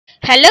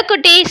Hello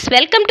Kutties,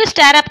 welcome to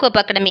Star Up Coop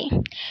Academy.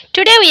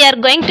 Today we are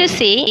going to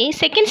see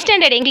 2nd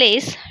Standard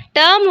English,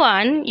 Term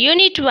 1,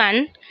 Unit 1,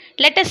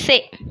 let us say.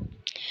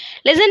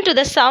 Listen to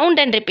the sound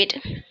and repeat.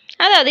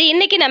 அதாவது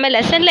இன்னைக்கு நம்ம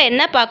லெசனில்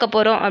என்ன பார்க்க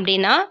போகிறோம்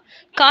அப்படின்னா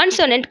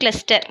consonant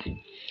cluster.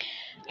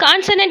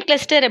 Consonant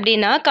cluster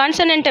அப்படின்னா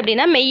consonant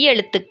அப்படின்னா மெய்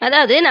எழுத்து.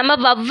 அதாவது நம்ம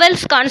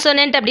வவ்வல்ஸ்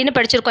கான்சோனன்ட் அப்படின்னு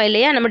படிச்சிருக்கோம்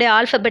இல்லையா, நம்முடைய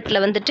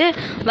ஆல்ஃபபெட்டில் வந்துட்டு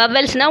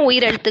வவ்வல்ஸ்னால்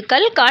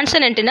உயிரெழுத்துக்கள்,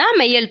 கான்சோனன்ட்னா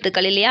மெய்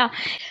எழுத்துக்கள் இல்லையா.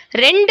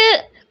 ரெண்டு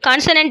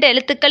கான்சனன்ட்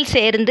எழுத்துக்கள்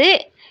சேர்ந்து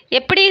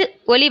எப்படி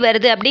ஒலி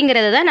வருது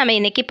அப்படிங்கிறத தான் நம்ம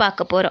இன்றைக்கி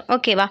பார்க்க போகிறோம்.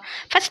 ஓகேவா?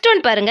 ஃபஸ்ட்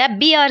ஒன் பாருங்கள்,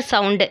 பிஆர்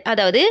சவுண்டு.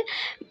 அதாவது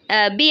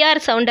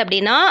பிஆர் சவுண்ட்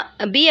அப்படின்னா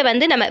பியை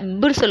வந்து நம்ம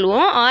பிர்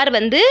சொல்லுவோம், ஆர்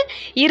வந்து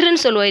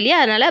இருன்னு சொல்லுவோம் இல்லையா,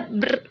 அதனால்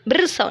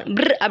பிர் சவுண்ட்,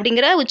 பிர்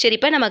அப்படிங்கிற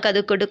உச்சரிப்பை நமக்கு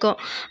அது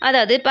கொடுக்கும்.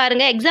 அதாவது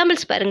பாருங்கள்,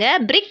 எக்ஸாம்பிள்ஸ்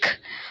பாருங்கள், பிரிக்,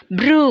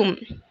 ப்ரூம்,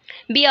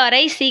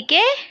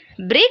 பிஆர்ஐசிகே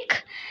பிரிக்,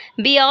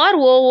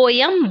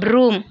 பிஆர்ஓஓஎம்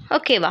ப்ரூம்.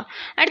 ஓகேவா?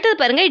 அடுத்தது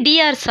பாருங்கள்,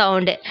 TR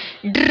sound,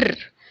 ட்ர்,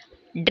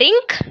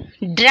 drink,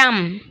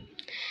 drum.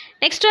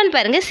 Next one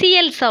பாருங்கள்,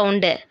 CL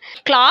sound,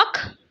 clock,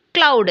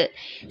 cloud.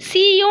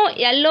 சியும்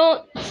yellow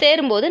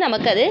சேரும்போது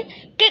நமக்கு அது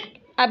கிளிக்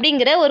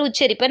அப்படிங்கிற ஒரு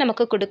உச்சரிப்பை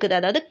நமக்கு கொடுக்குது,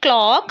 அதாவது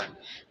கிளாக்,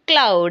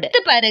 க்ளவுட்.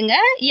 இது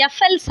பாருங்கள்,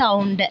 எஃப்எல்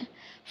சவுண்டு,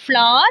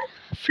 ஃப்ளார்,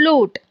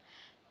 ஃப்ளூட்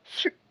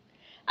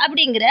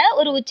அப்படிங்கிற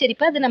ஒரு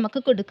உச்சரிப்பை அது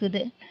நமக்கு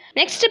கொடுக்குது.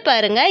 நெக்ஸ்ட்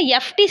பாருங்கள்,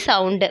 எஃப்டி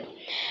சவுண்டு.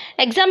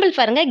 எக்ஸாம்பிள்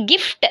பாருங்கள்,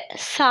 கிஃப்ட்,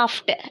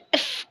 சாஃப்ட்,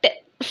 இஃப்ட்,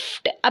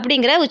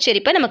 அப்படிங்கிற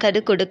உச்சரிப்பை நமக்கு அது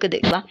கொடுக்குது.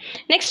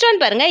 நெக்ஸ்ட் ஒன்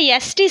பாருங்கள்,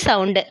 எஸ்டி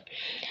சவுண்டு.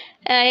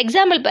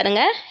 எக்ஸாம்பிள்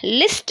பாருங்கள்,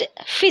 லிஸ்ட்,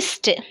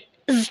 ஃபிஸ்ட்,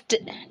 இஸ்ட்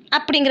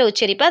அப்படிங்கிற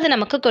உச்சரிப்பை அது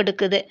நமக்கு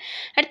கொடுக்குது.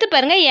 அடுத்து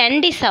பாருங்கள்,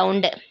 என்டி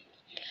சவுண்டு,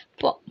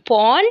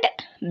 பாண்ட்,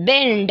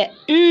 பெண்ட்,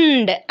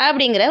 இண்ட்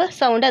அப்படிங்கிற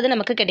சவுண்டு அது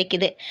நமக்கு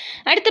கிடைக்குது.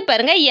 அடுத்து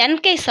பாருங்கள்,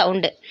 என்கே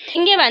சவுண்டு.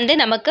 இங்கே வந்து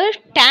நமக்கு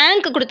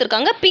டேங்க்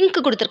கொடுத்துருக்காங்க,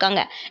 பிங்க்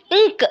கொடுத்துருக்காங்க,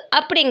 இங்க்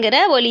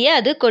அப்படிங்கிற ஒலியை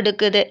அது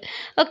கொடுக்குது.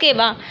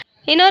 ஓகேவா?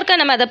 இன்னொருக்கா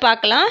நம்ம அதை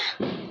பார்க்கலாம்.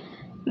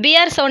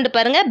 பிஆர் சவுண்டு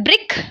பாருங்கள்,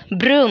 பிரிக்,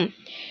 broom,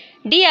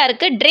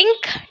 டிஆருக்கு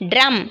drink,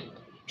 drum,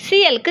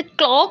 சிஎல்க்கு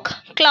clock,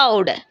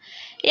 cloud,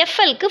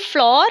 எஃப்எல்க்கு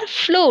flower,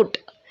 flute,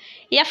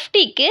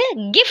 எஃப்டிக்கு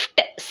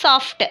gift,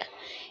 soft,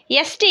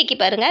 எஸ்டிக்கு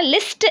பாருங்கள்,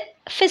 லிஸ்ட்,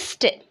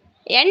 ஃபிஸ்ட்,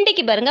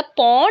 என்டிக்கு பாருங்கள்,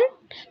 பாண்ட்,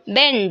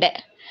 பெண்ட்,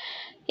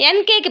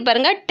 என்கேக்கு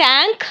பாருங்கள்,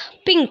 டேங்க்,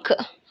 பிங்க்.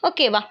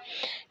 ஓகேவா?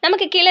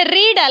 நமக்கு கீழே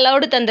ரீட்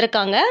அலவுடு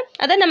தந்திருக்காங்க.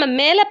 அதை நம்ம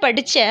மேலே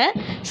படித்த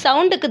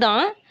சவுண்டுக்கு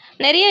தான்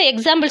நிறைய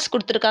எக்ஸாம்பிள்ஸ்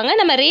கொடுத்துருக்காங்க.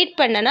 நம்ம ரீட்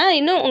பண்ணனா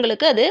இன்னும்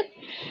உங்களுக்கு அது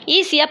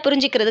ஈஸியாக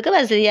புரிஞ்சிக்கிறதுக்கு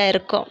வசதியாக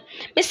இருக்கும்.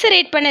 மிஸ்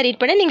ரீட்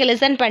பண்ண நீங்கள்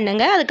லிசன்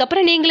பண்ணுங்கள்,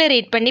 அதுக்கப்புறம் நீங்களே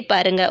ரீட் பண்ணி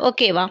பாருங்கள்.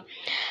 ஓகேவா?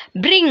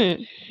 பிரிங்,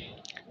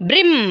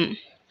 பிரிம்,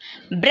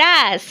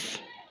 பிராஸ்,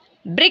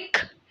 பிரிக்,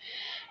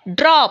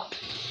 drop,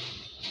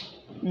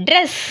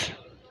 dress,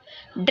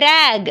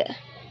 track,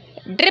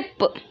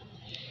 trip,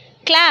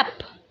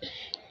 clap,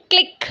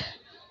 click,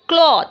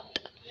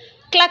 cloth,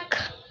 clerk,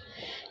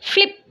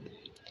 flip,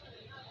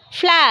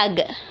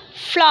 flag,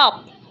 flop,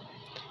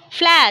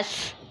 flash,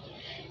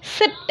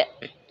 sipped,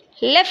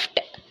 left,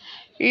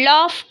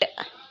 loft,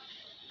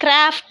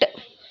 craft,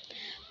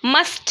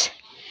 must,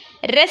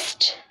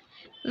 rest,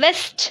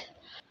 west,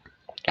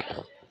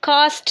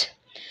 cost,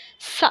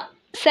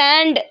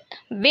 sand,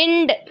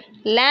 wind,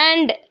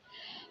 land,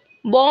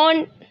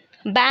 bond,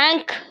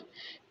 bank,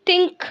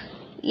 think,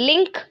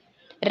 link,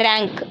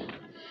 rank.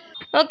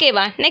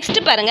 ஓகேவா?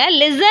 Next பாருங்கள்,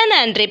 listen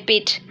and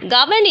repeat.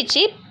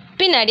 கவனிச்சு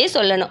பின்னாடியே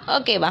சொல்லணும்.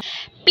 ஓகேவா?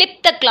 flip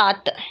the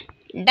cloth,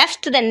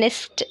 dust the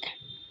nest,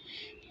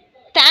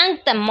 thank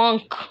the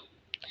monk,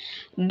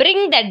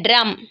 bring the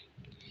drum,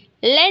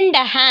 lend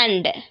a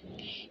hand,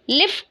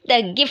 lift the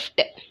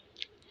gift.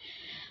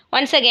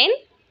 Once again,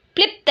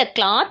 flip the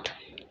cloth,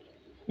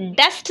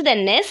 dust the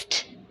nest,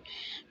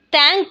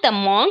 thank the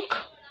monk,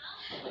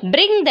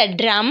 bring the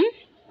drum,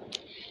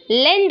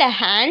 lend a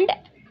hand,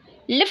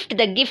 lift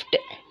the gift.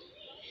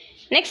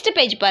 Next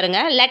page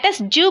பாருங்கள், lettuce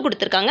zoo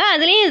கொடுத்துருக்காங்க.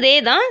 அதுலேயும் இதே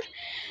தான்.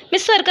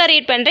 Miss ஒர்க்காக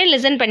read பண்ணுறேன்,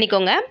 listen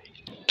பண்ணிக்கோங்க.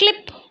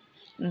 Clip,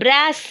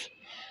 பிராஸ்,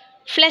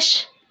 flush,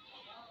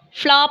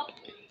 flop,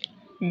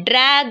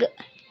 track,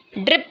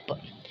 trip,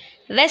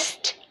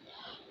 west,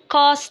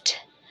 cost,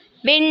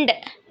 wind,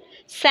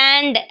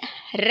 sand,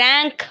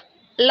 rank,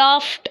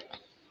 loft.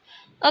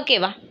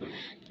 ஓகேவா?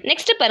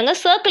 Next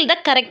பாருங்கள், சர்க்கிள் த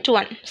கரெக்ட்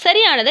ஒன்.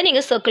 சரியானதை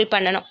நீங்கள் சர்க்கிள்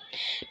பண்ணணும்.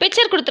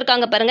 பிக்சர்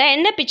கொடுத்துருக்காங்க பாருங்கள்.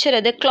 என்ன பிக்சர்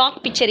அது? கிளாக்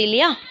பிக்சர்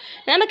இல்லையா?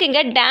 நமக்கு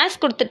இங்கே டேஷ்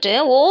கொடுத்துட்டு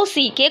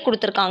ஓசிகே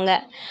கொடுத்துருக்காங்க.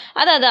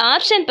 அதாவது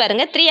ஆப்ஷன்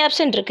பாருங்கள், 3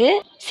 ஆப்ஷன்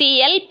இருக்குது.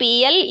 சிஎல்,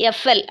 பிஎல்,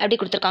 எஃப்எல் அப்படி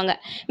கொடுத்துருக்காங்க.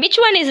 Which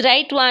one is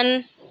right one?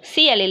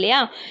 CL இல்லையா?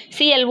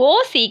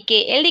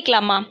 சிஎல்ஓசிகே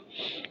எழுதிக்கலாமா?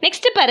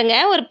 நெக்ஸ்ட்டு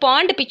பாருங்கள், ஒரு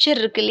பாண்ட்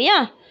பிக்சர் இருக்குது இல்லையா?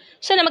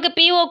 ஸோ நமக்கு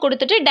பிஓ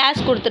கொடுத்துட்டு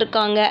டேஷ்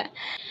கொடுத்துருக்காங்க.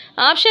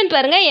 ஆப்ஷன்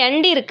பாருங்கள்,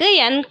 என்டி இருக்குது,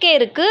 என்கே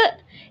இருக்குது,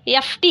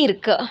 எஃப்டி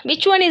இருக்குது.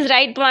 Which one is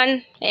right one?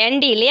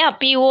 என்டி இல்லையா?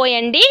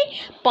 பிஓஎன்டி,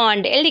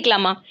 பாண்ட்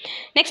எழுதிக்கலாமா?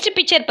 நெக்ஸ்ட்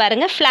பிக்சர்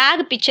பாருங்கள்,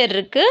 ஃப்ளாக் பிக்சர்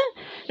இருக்குது.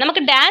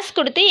 நமக்கு டேஷ்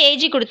கொடுத்து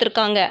ஏஜி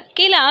கொடுத்துருக்காங்க.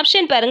 கீழே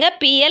ஆப்ஷன் பாருங்கள்,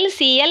 PL,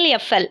 CL,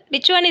 FL.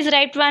 Which one is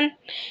right one?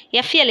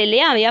 FL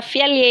இல்லையா?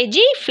 எஃப்எல்,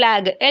 ஏஜி,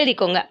 ஃப்ளாக்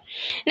எழுதிக்கோங்க.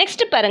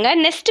 நெக்ஸ்ட் பாருங்கள்,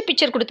 நெக்ஸ்ட்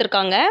பிக்சர்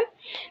கொடுத்துருக்காங்க.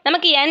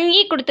 நமக்கு NE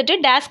கொடுத்துட்டு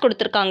டேஷ்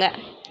கொடுத்துருக்காங்க.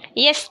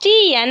 ST,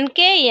 NK,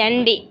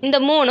 ND இந்த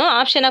மூணும்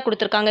ஆப்ஷனாக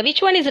கொடுத்துருக்காங்க.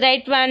 Which one is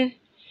right one?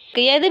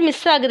 எது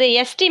மிஸ் ஆகுது?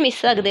 ST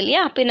மிஸ் ஆகுது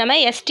இல்லையா? அப்போ நம்ம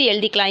ST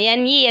எழுதிக்கலாம்.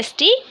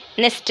 NEST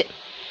next.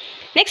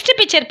 நெக்ஸ்ட்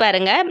பிக்சர்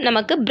பாருங்கள்,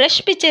 நமக்கு ப்ரஷ்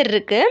பிக்சர்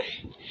இருக்குது.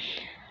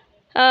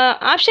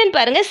 ஆப்ஷன்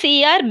பாருங்கள்,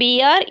 CR,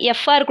 BR,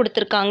 FR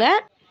கொடுத்துருக்காங்க.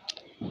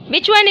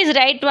 Which one is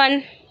right one?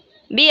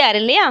 BR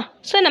இல்லையா?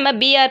 ஸோ நம்ம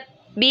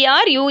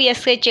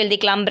BRUSH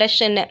எழுதிக்கலாம்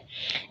ப்ரஷ்ன்னு.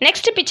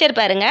 நெக்ஸ்ட் பிக்சர்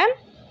பாருங்கள்,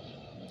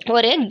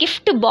 ஒரு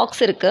கிஃப்ட்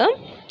பாக்ஸ் இருக்குது.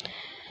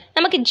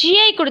 நமக்கு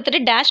GI கொடுத்துட்டு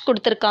டேஷ்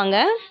கொடுத்துருக்காங்க.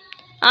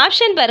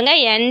 ஆப்ஷன் பாருங்கள்,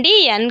 ND,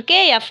 NK,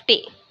 FT.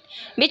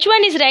 Which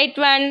one is right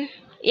one?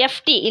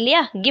 FT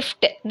இல்லையா?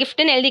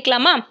 கிஃப்ட்னு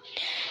எழுதிக்கலாமா?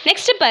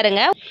 நெக்ஸ்ட்டு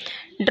பாருங்கள்,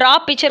 ட்ரா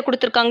பிக்சர்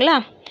கொடுத்துருக்காங்களா?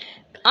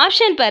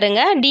 ஆப்ஷன்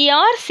பாருங்கள்,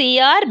 DR,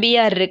 CR,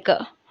 BR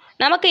இருக்குது.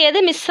 நமக்கு எது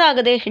மிஸ்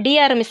ஆகுது?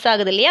 DR மிஸ்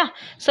ஆகுது இல்லையா?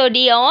 So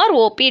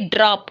DROP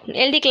drop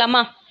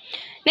எழுதிக்கலாமா?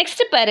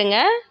 நெக்ஸ்ட்டு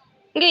பாருங்கள்,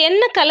 இங்கே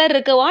என்ன கலர்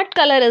இருக்குது? What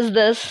colour is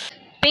this?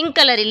 Pink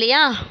colour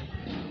இல்லையா?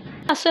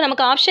 ஸோ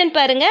நமக்கு ஆப்ஷன்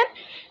பாருங்கள்,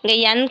 இங்கே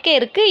NK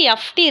இருக்குது,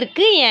 FT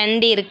இருக்குது,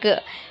 ND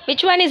இருக்குது.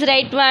 Which one is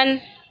right one?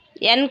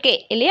 NK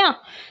இல்லையா?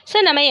 ஸோ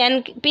நம்ம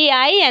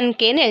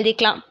PINKன்னு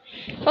எழுதிக்கலாம்.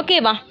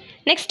 ஓகேவா?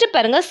 நெக்ஸ்ட்டு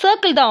பாருங்கள்,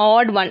 சர்க்கிள் த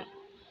ஆட் ஒன்.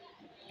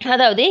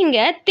 அதாவது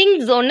இங்கே திங்க்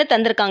ஜோன்னு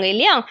தந்திருக்காங்க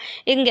இல்லையா?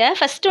 இங்கே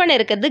ஃபஸ்ட் ஒன்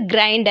இருக்கிறது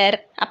கிரைண்டர்,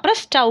 அப்புறம்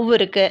ஸ்டவ்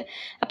இருக்குது,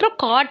 அப்புறம்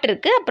காட்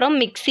இருக்குது, அப்புறம்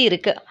மிக்சி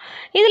இருக்குது.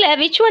 இதில்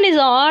which one is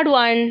add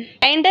one?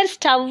 Grinder,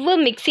 stove,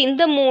 mixie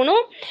இந்த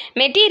மூணும்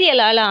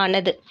மெட்டீரியலால்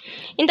ஆனது.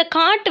 இந்த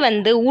காட்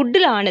வந்து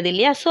வுட்டில் ஆனது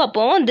இல்லையா? ஸோ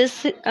அப்போது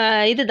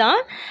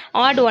இதுதான்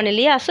ஆட் ஒன்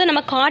இல்லையா? ஸோ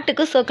நம்ம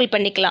காட்டுக்கு சர்க்கிள்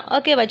பண்ணிக்கலாம்.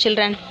 ஓகேவா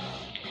children?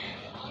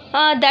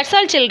 That's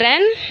all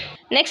children.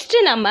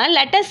 Next நம்ம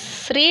லெட்டஸ்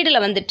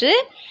ரீடில் வந்துட்டு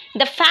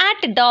த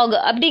ஃபேட் டாக்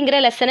அப்படிங்கிற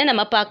லெசனை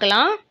நம்ம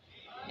பார்க்கலாம்.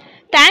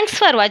 தேங்க்ஸ்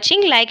ஃபார்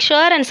வாட்சிங். Like,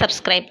 share and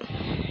subscribe.